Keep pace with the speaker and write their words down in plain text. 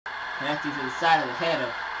Connecting to the side of the head of...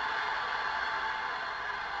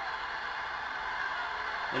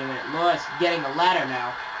 Wait a minute, Laura's getting the ladder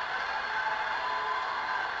now.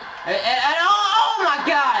 And oh my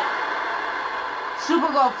god!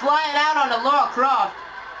 Supergirl flying out onto Lara Croft.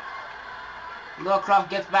 Lara Croft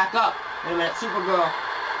gets back up. Wait a minute, Supergirl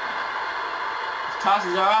just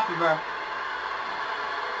tosses her off of her.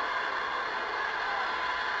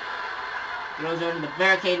 Throws her into the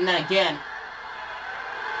barricade and then again.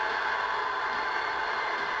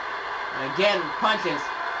 And again, punches.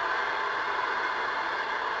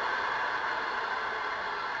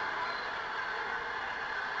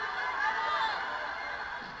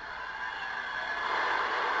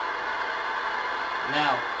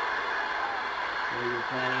 Now, what are you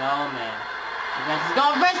planning? Oh man. You guys is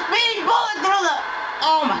going for a speeding bullet through the...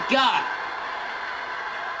 Oh my god.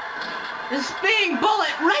 The speeding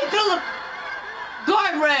bullet right through the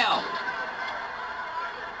guardrail.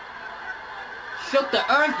 Shook the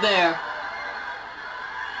earth there.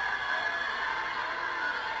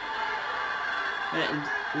 And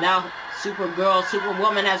now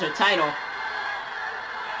Superwoman has her title.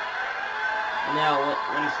 And now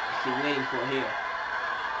what is she waiting for here?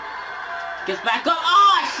 Gets back up.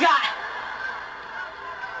 Oh, a shot!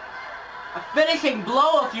 A finishing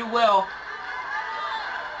blow, if you will.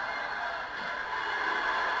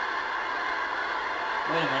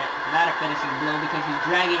 Wait a minute. Not a finishing blow because he's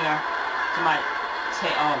dragging her to my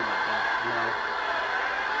tail. Oh my god. No.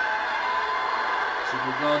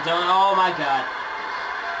 Supergirl don't. Oh my god.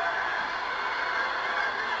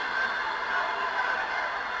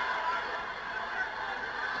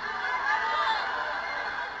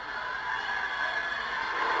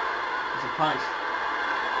 Punch.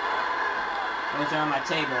 Those are on my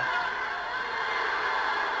table.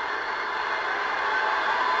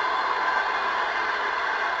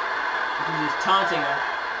 He's just taunting her.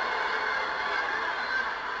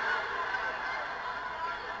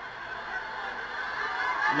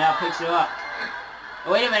 And now picks her up.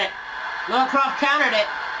 Oh, wait a minute. Lara Croft countered it.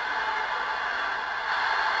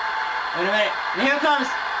 Wait a minute. And here comes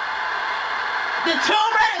the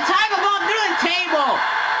Tomb Raider Tiger Bomb through the table.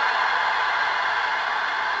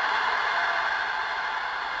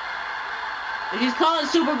 And he's calling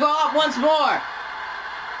Supergirl up once more.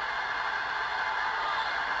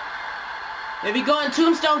 Maybe going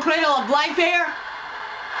Tombstone Cradle of Life here?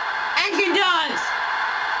 And she does!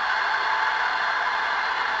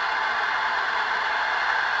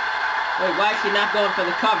 Wait, why is she not going for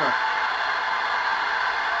the cover?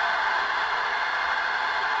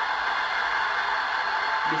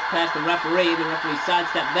 Just past the referee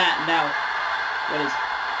sidestepped that, and now, what is...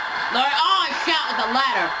 Lara, oh, I shot with the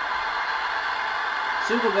ladder!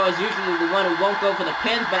 Supergirl is usually the one who won't go for the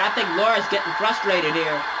pins, but I think Laura's getting frustrated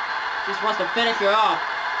here. Just wants to finish her off.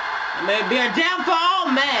 It may be her downfall. Oh,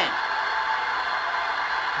 man!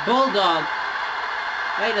 Bulldog.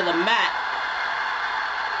 Right to the mat.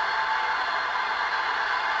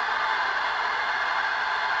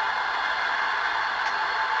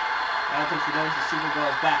 I don't think she notices Supergirl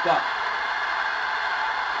is back up.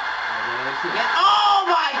 Oh,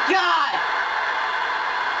 my God!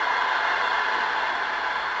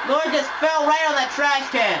 Laura just fell right on that trash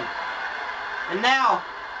can. And now,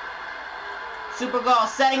 Supergirl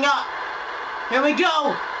setting up. Here we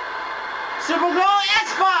go. Supergirl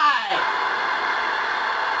S5.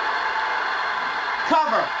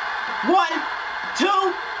 Cover. 1,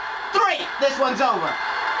 2, 3. This one's over.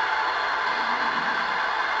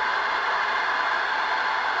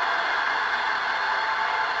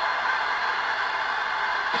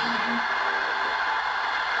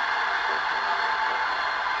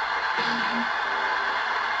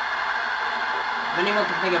 If anyone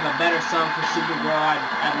can think of a better song for Supergirl,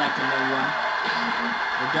 I'd like to know one.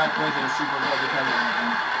 The Dark Version of Supergirl, because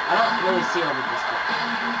I don't really see her with this book.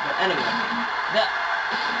 But anyway,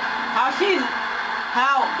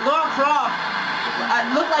 how Lara Croft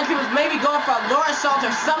looked like she was maybe going for a Laura assault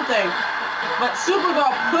or something, but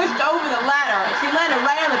Supergirl pushed over the ladder and she landed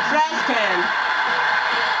right on the trash can.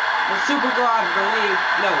 And Supergirl, I believe,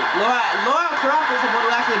 no, Lara Croft was the one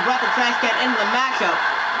who actually brought the trash can into the matchup.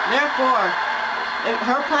 Therefore,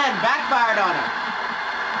 her plan backfired on her.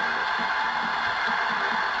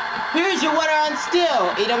 Here's your winner on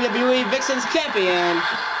still, EWWE Vixen's champion,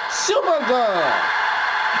 Supergirl.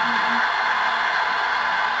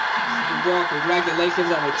 Supergirl,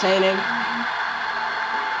 congratulations on retaining.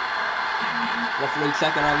 Referee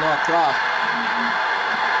checking on Lara Croft.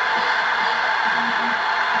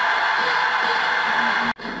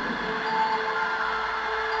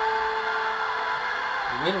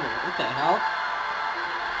 Wait a minute, what the hell?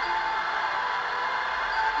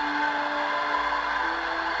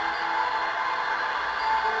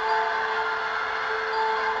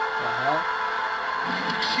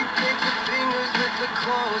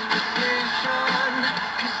 What's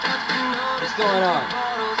going on?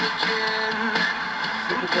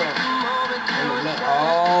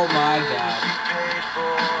 Oh my God.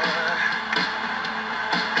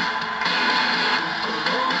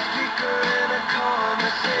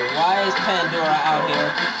 Why is Pandora out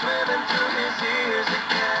here?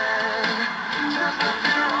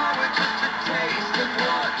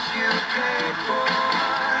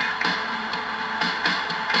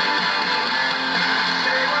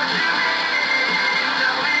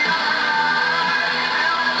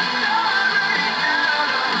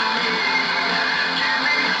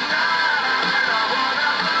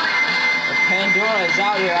 Pandora is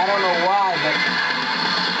out here. I don't know why, but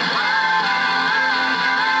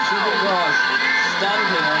Supergirl is stunned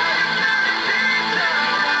here.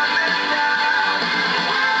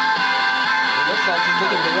 It looks like she's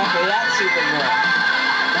looking directly at Supergirl.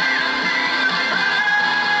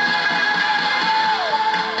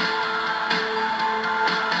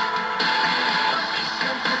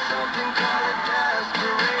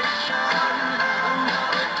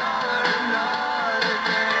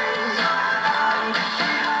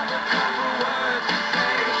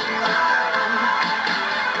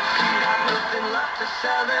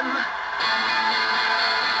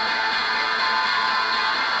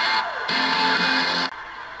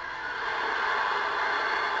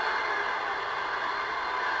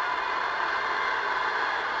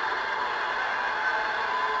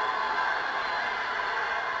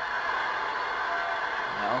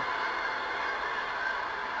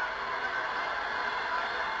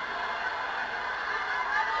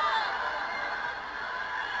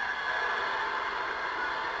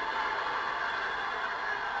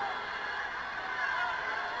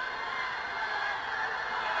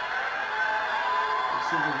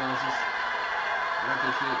 Supergirl is just,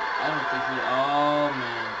 I don't think she, oh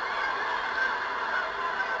man.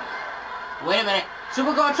 Wait a minute,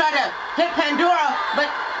 Supergirl tried to hit Pandora,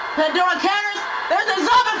 but Pandora counters, there's a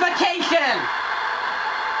zombification!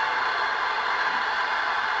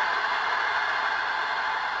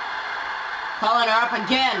 Calling her up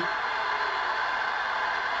again.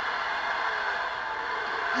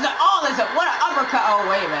 What an uppercut, oh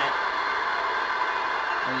wait a minute.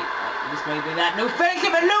 Wait, this may be that new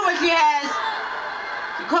finishing maneuver she has!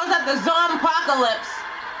 She calls that the Zompocalypse.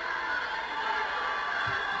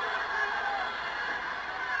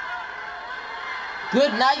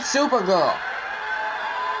 Good night, Supergirl.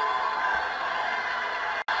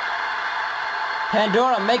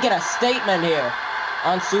 Pandora making a statement here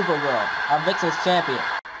on Supergirl, our Vixen's champion.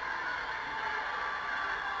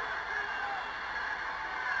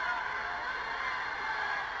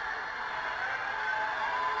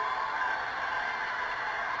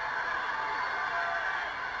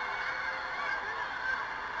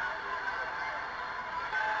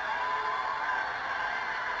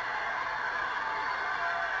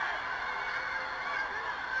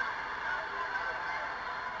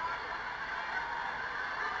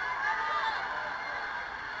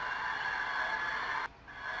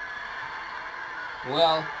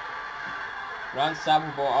 Well,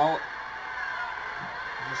 Unstoppable,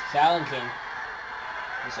 just challenging.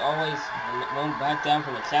 Just always won't back down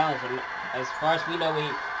from the challenge. And as far as we know, we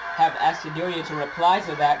have Azkadellia to reply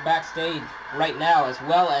to that backstage right now, as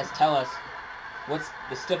well as tell us what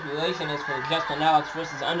the stipulation is for the Justin Alex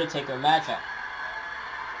versus Undertaker matchup.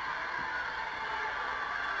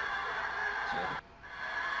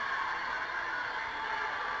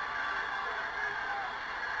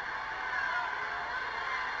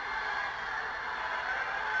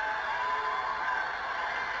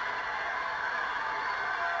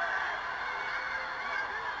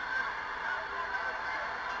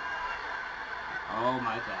 Oh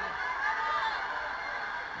my God.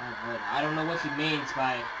 I don't know what he means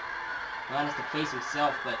by Ron to face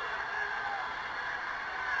himself, but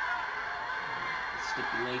the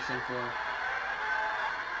stipulation for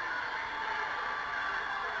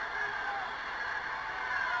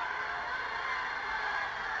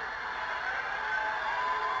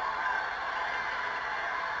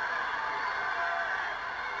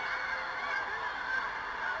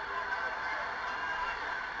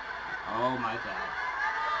oh my God.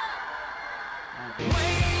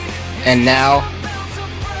 And now,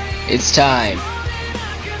 it's time.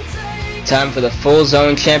 Time for the Full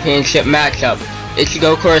Zone Championship matchup.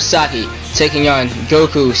 Ichigo Kurosaki taking on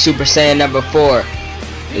Goku Super Saiyan number 4.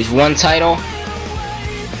 There's one title.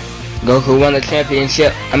 Goku won the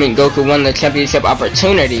championship. Goku won the championship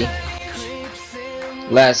opportunity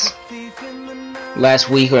last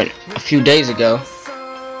week or a few days ago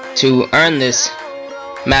to earn this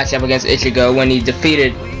matchup against Ichigo when he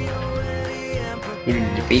defeated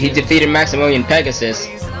He defeated Maximilian Pegasus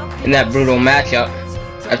in that brutal matchup.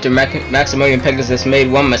 After Maximilian Pegasus made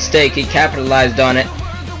one mistake, he capitalized on it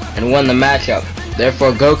and won the matchup.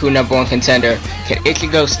 Therefore, Goku #1 contender. Can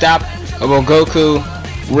Ichigo stop, or will Goku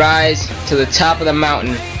rise to the top of the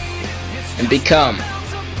mountain and become,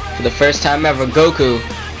 for the first time ever, Goku,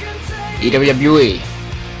 EWWE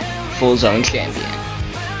Full Zone Champion?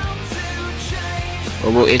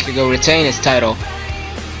 Or will Ichigo retain his title?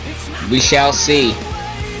 We shall see,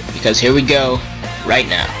 because here we go, right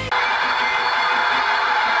now.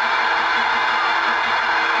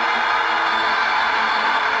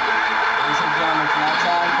 Ladies and gentlemen, it's now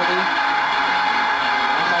time for the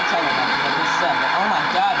Azkadellia segment. Oh my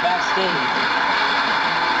God, backstage.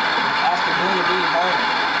 Azkadellia being hurt.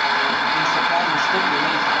 Being surprising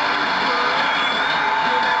stipulation.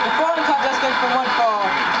 The following contestant from one fall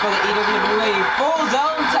is for the EWWE Full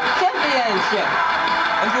Zone Championship.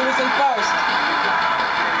 Introducing first,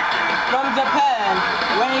 from Japan,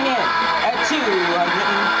 weighing in at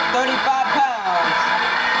 235 pounds.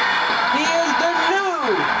 He is the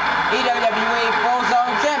new EWWE Full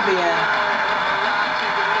Zone Champion,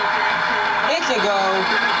 Ichigo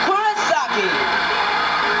Kurosaki.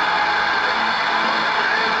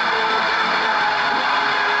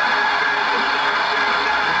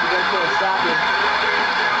 Ichigo Kurosaki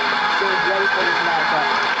seems ready for this matchup.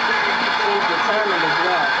 Seems determined as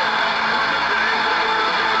well.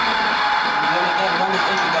 And then again, when is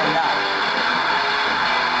Ichigo not?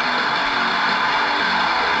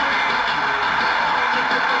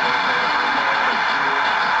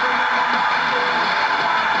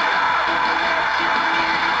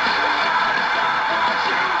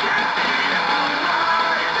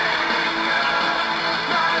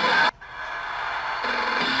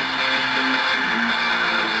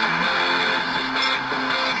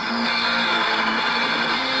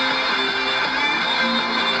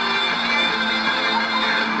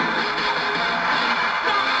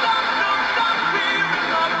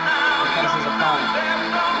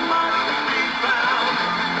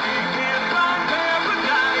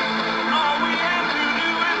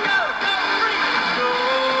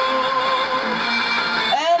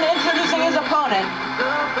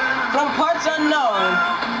 From parts unknown,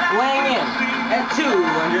 weighing in at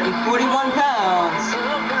 241 pounds,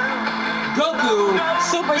 Goku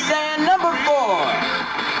Super Saiyan #4.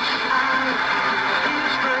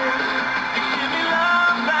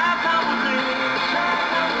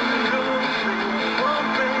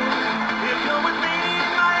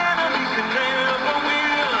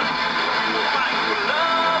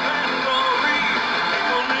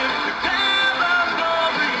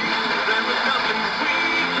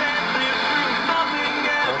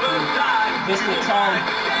 This returned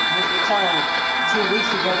 2 weeks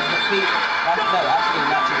ago to defeat, actually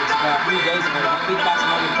not 2 weeks ago, 3 days ago, to defeat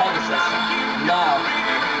Maximilian Pegasus. Now,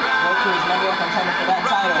 Goku is #1 contender for that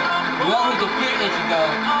title. Will he defeat Ichigo?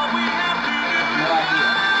 No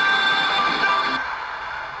idea.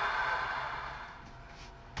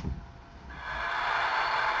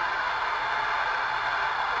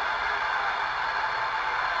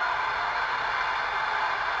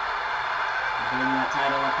 Holding that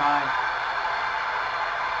title up high.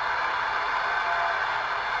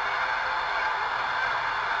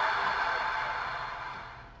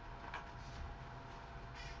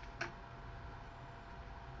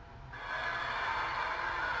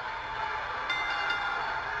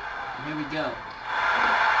 Here we go.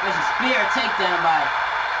 There's a spear takedown by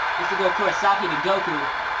Ichigo Kurosaki to Goku.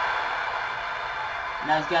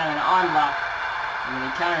 Now he's got him in an arm lock, and then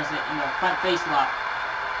he counters it into a front face lock.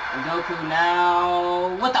 And Goku now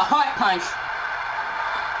with a heart punch,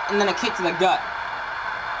 and then a kick to the gut.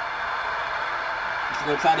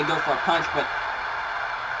 Ichigo tried to go for a punch, but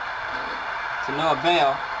to no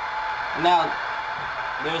avail. And now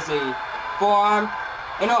there's a forearm,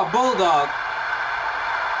 a bulldog.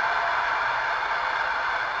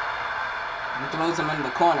 And throws him into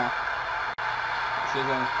the corner.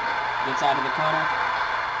 Ichigo gets out of the corner.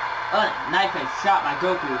 Oh, knife edge shot by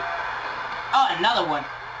Goku. Oh, another one.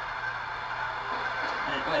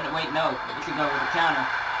 Wait, no. Ichigo with the counter.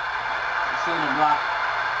 A shoulder block.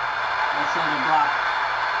 No shoulder block.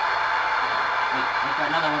 Wait for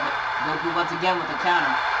another one, but Goku once again with the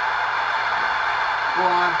counter.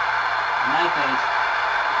 Forearm. Knife edge.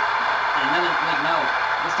 And another, wait, no.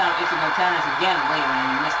 This time Ichigo counters again later, and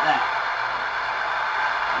he missed that.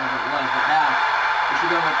 Whatever it was, but now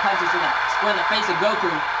Ichigo punches square in the face of Goku,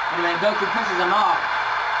 and then Goku pushes him off.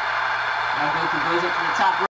 Now Goku goes up to the top.